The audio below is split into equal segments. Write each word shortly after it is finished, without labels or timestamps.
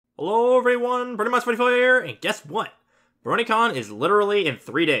Hello everyone, BronyCon here, and guess what? BronyCon is literally in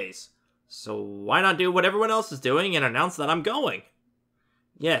 3 days. So why not do what everyone else is doing and announce that I'm going?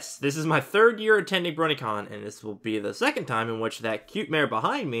 Yes, this is my 3rd year attending BronyCon, and this will be the 2nd time in which that cute mare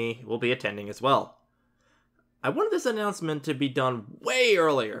behind me will be attending as well. I wanted this announcement to be done way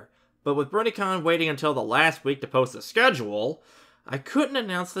earlier, but with BronyCon waiting until the last week to post the schedule, I couldn't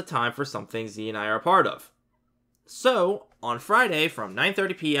announce the time for something Z and I are a part of. So, on Friday from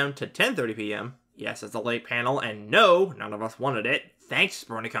 9:30 p.m. to 10:30 p.m., yes, it's a late panel, and no, none of us wanted it, thanks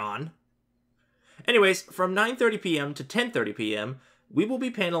BronyCon. Anyways, from 9:30 p.m. to 10:30 p.m., we will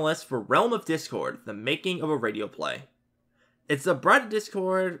be panelists for Realm of Discord, the making of a radio play. It's a Bride of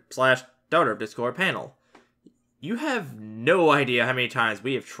Discord / Daughter of Discord panel. You have no idea how many times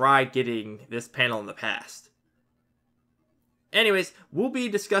we have tried getting this panel in the past. Anyways, we'll be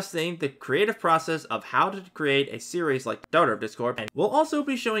discussing the creative process of how to create a series like Daughter of Discord, and we'll also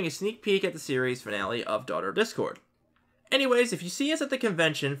be showing a sneak peek at the series finale of Daughter of Discord. Anyways, if you see us at the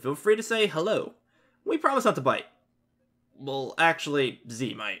convention, feel free to say hello. We promise not to bite. Well, actually,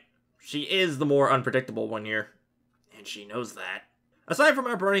 Z might. She is the more unpredictable one here, and she knows that. Aside from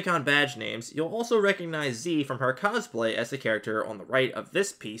our BronyCon badge names, you'll also recognize Z from her cosplay as the character on the right of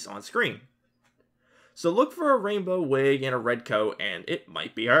this piece on screen. So look for a rainbow wig and a red coat, and it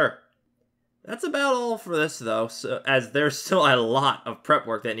might be her. That's about all for this, though, as there's still a lot of prep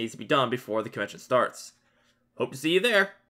work that needs to be done before the convention starts. Hope to see you there!